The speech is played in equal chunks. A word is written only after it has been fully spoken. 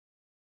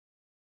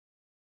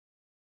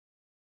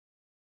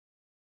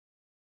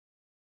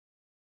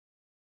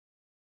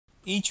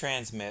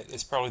eTransmit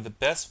is probably the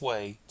best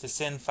way to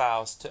send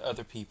files to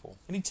other people.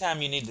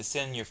 Anytime you need to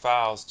send your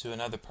files to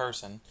another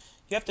person,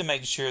 you have to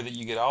make sure that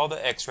you get all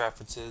the X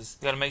references.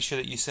 You got to make sure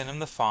that you send them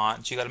the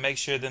fonts. You got to make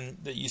sure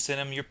that you send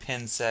them your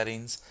pen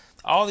settings.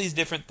 All these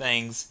different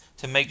things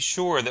to make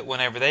sure that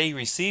whenever they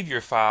receive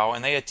your file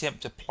and they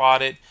attempt to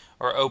plot it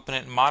or open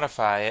it and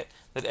modify it,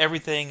 that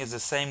everything is the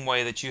same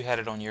way that you had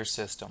it on your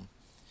system.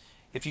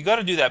 If you got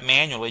to do that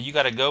manually, you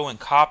got to go and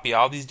copy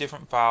all these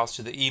different files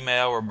to the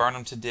email or burn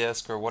them to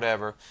disk or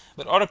whatever.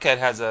 But AutoCAD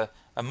has a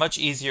much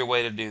easier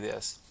way to do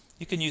this.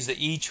 You can use the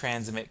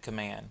eTransmit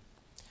command.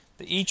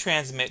 The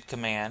eTransmit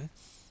command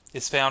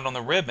is found on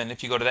the ribbon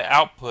if you go to the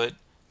Output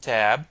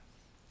tab,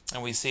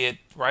 and we see it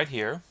right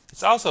here.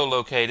 It's also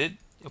located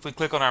if we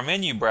click on our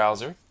menu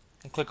browser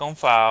and click on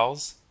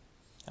Files,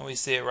 and we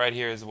see it right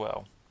here as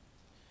well.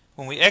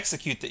 When we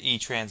execute the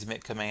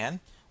eTransmit command,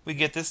 we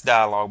get this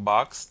dialog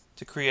box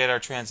to create our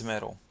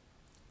transmittal.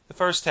 The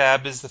first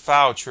tab is the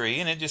file tree,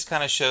 and it just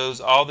kind of shows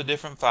all the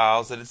different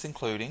files that it's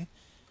including.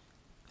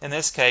 In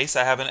this case,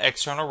 I have an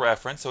external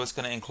reference, so it's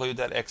going to include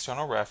that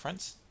external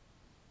reference.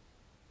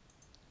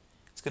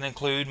 It's going to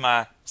include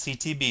my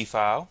CTB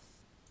file,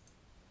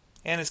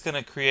 and it's going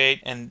to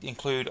create and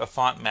include a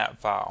font map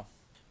file.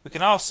 We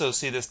can also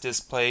see this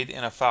displayed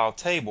in a file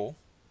table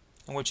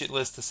in which it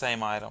lists the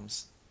same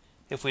items.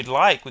 If we'd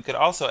like, we could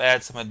also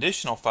add some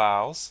additional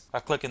files by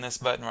clicking this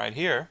button right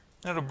here.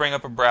 And it'll bring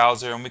up a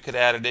browser, and we could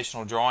add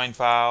additional drawing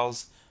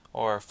files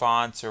or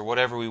fonts or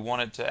whatever we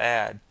wanted to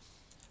add.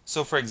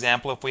 So for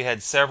example, if we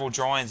had several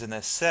drawings in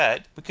this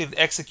set, we could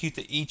execute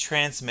the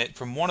eTransmit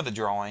from one of the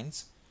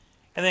drawings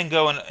and then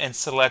go and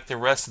select the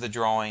rest of the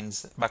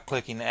drawings by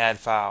clicking Add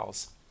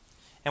Files.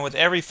 And with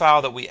every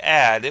file that we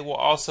add, it will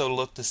also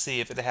look to see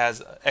if it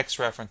has X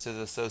references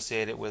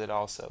associated with it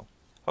also.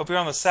 Over here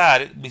on the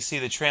side, we see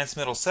the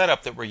transmittal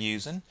setup that we're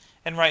using,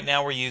 and right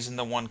now we're using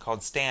the one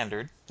called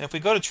Standard. And if we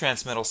go to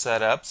Transmittal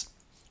Setups,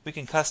 we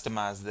can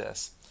customize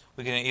this.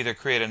 We can either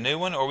create a new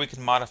one or we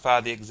can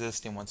modify the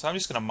existing one. So I'm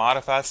just going to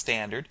modify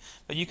Standard,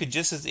 but you could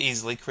just as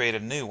easily create a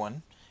new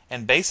one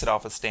and base it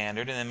off of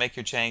Standard and then make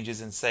your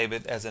changes and save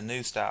it as a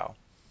new style.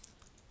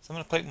 So I'm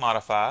going to click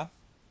Modify,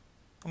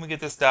 and we get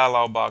this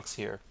dialog box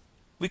here.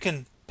 We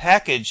can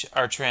package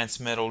our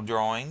transmittal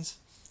drawings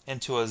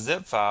into a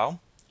zip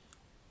file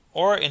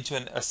or into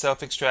a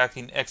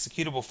self-extracting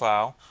executable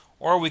file,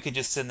 or we could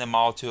just send them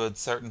all to a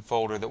certain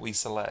folder that we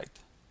select.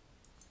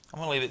 I'm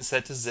going to leave it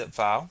set to zip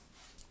file.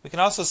 We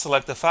can also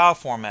select the file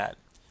format.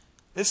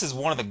 This is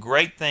one of the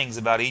great things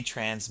about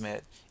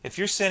eTransmit. If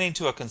you're sending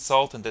to a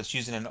consultant that's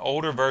using an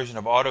older version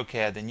of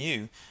AutoCAD than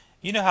you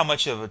know how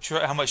much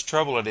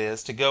trouble it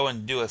is to go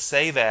and do a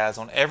save as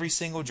on every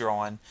single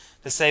drawing,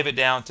 to save it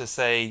down to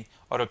say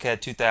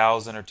AutoCAD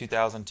 2000 or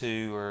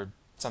 2002 or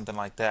something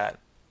like that.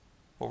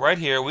 Well, right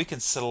here we can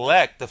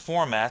select the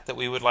format that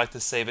we would like to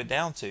save it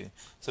down to.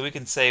 So we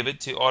can save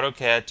it to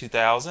AutoCAD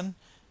 2000,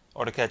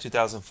 AutoCAD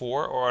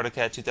 2004, or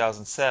AutoCAD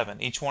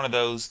 2007. Each one of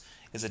those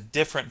is a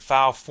different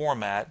file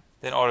format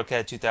than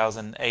AutoCAD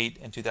 2008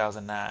 and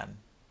 2009.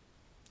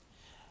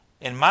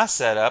 In my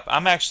setup,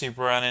 I'm actually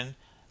running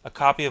a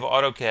copy of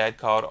AutoCAD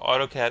called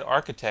AutoCAD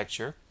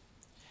Architecture,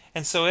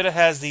 and so it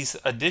has these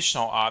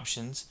additional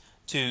options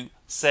to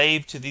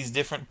save to these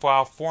different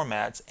file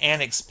formats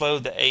and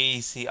explode the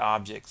AEC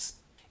objects.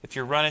 If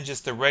you're running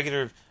just the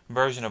regular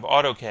version of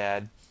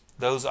AutoCAD,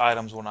 those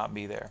items will not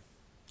be there.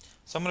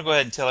 So I'm going to go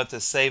ahead and tell it to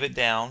save it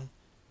down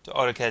to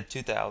AutoCAD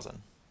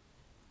 2000.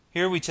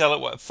 Here we tell it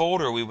what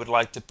folder we would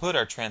like to put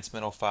our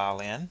transmittal file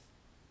in.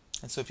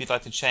 And so if you'd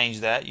like to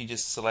change that, you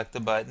just select the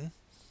button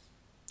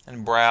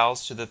and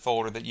browse to the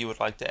folder that you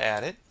would like to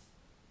add it.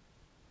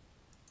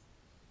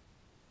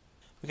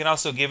 We can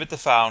also give it the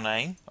file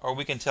name, or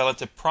we can tell it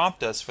to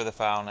prompt us for the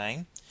file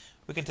name.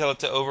 We can tell it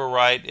to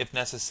overwrite if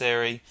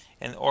necessary,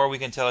 or we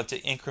can tell it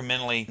to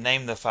incrementally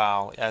name the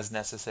file as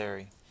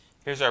necessary.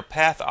 Here's our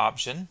path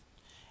option,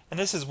 and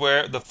this is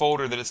where the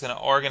folder that it's going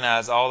to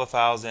organize all the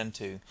files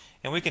into.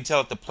 And we can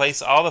tell it to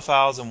place all the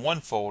files in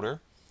one folder,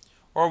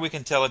 or we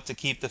can tell it to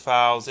keep the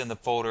files in the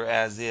folder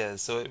as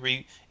is, so it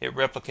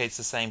replicates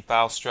the same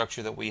file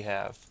structure that we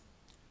have.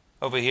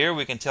 Over here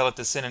we can tell it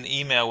to send an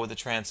email with the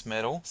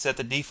transmittal, set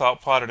the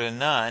default plotter to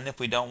none if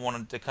we don't want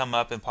it to come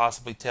up and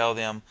possibly tell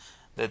them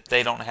that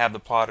they don't have the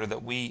plotter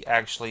that we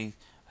actually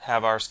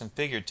have ours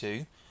configured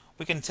to.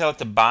 We can tell it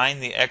to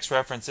bind the X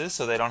references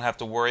so they don't have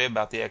to worry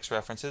about the X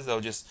references.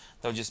 They'll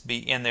just be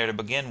in there to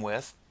begin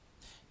with.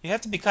 You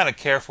have to be kind of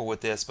careful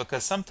with this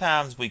because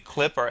sometimes we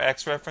clip our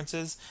X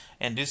references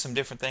and do some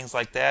different things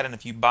like that, and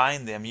if you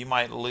bind them you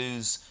might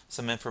lose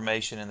some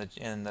information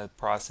in the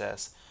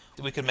process.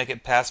 We can make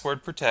it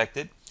password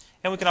protected,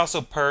 and we can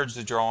also purge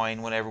the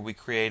drawing whenever we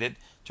create it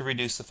to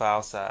reduce the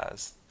file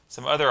size.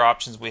 Some other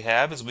options we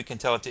have is we can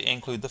tell it to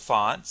include the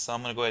font, so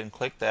I'm going to go ahead and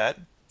click that.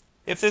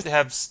 If this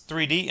has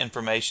 3D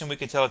information, we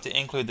can tell it to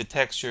include the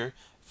texture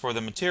for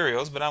the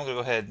materials, but I'm going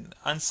to go ahead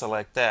and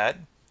unselect that.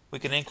 We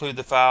can include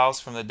the files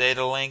from the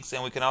data links,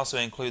 and we can also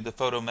include the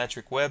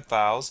photometric web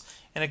files.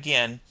 And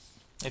again,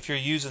 if you're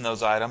using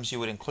those items, you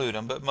would include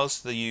them, but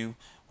most of you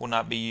will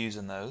not be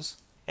using those.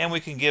 And we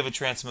can give a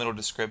transmittal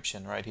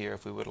description right here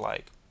if we would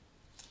like.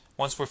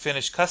 Once we're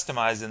finished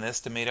customizing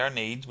this to meet our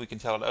needs, we can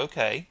tell it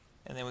OK,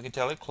 and then we can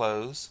tell it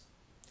close.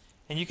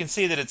 And you can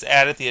see that it's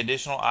added the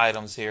additional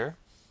items here,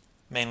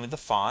 mainly the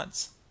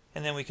fonts,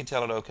 and then we can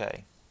tell it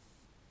OK.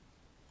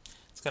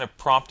 It's going to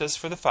prompt us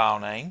for the file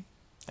name,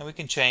 and we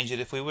can change it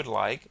if we would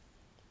like.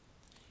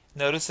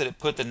 Notice that it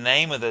put the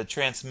name of the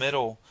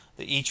transmittal,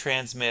 the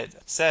eTransmit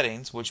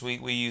settings, which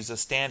we use a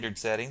standard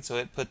setting, so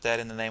it put that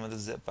in the name of the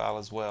zip file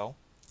as well.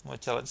 I'm going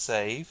to tell it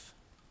save.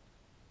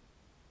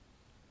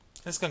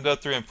 It's going to go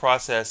through and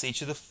process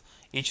each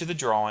of the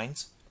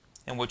drawings,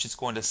 in which it's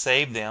going to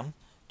save them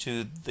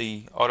to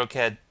the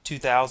AutoCAD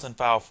 2000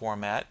 file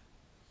format,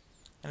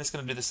 and it's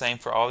going to do the same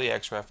for all the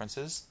X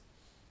references.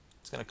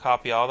 It's going to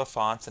copy all the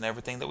fonts and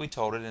everything that we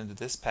told it into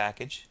this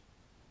package,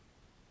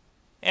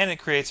 and it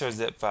creates our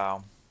zip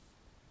file.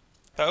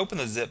 If I open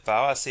the zip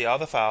file, I see all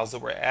the files that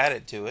were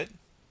added to it.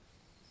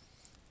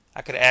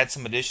 I could add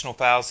some additional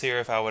files here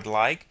if I would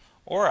like,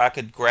 or I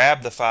could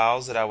grab the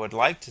files that I would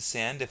like to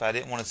send. If I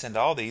didn't want to send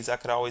all these, I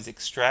could always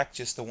extract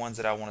just the ones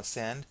that I want to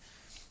send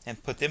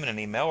and put them in an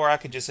email, or I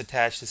could just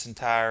attach this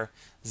entire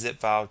zip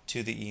file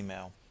to the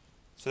email.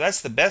 So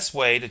that's the best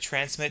way to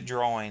transmit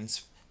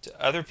drawings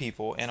to other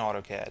people in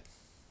AutoCAD.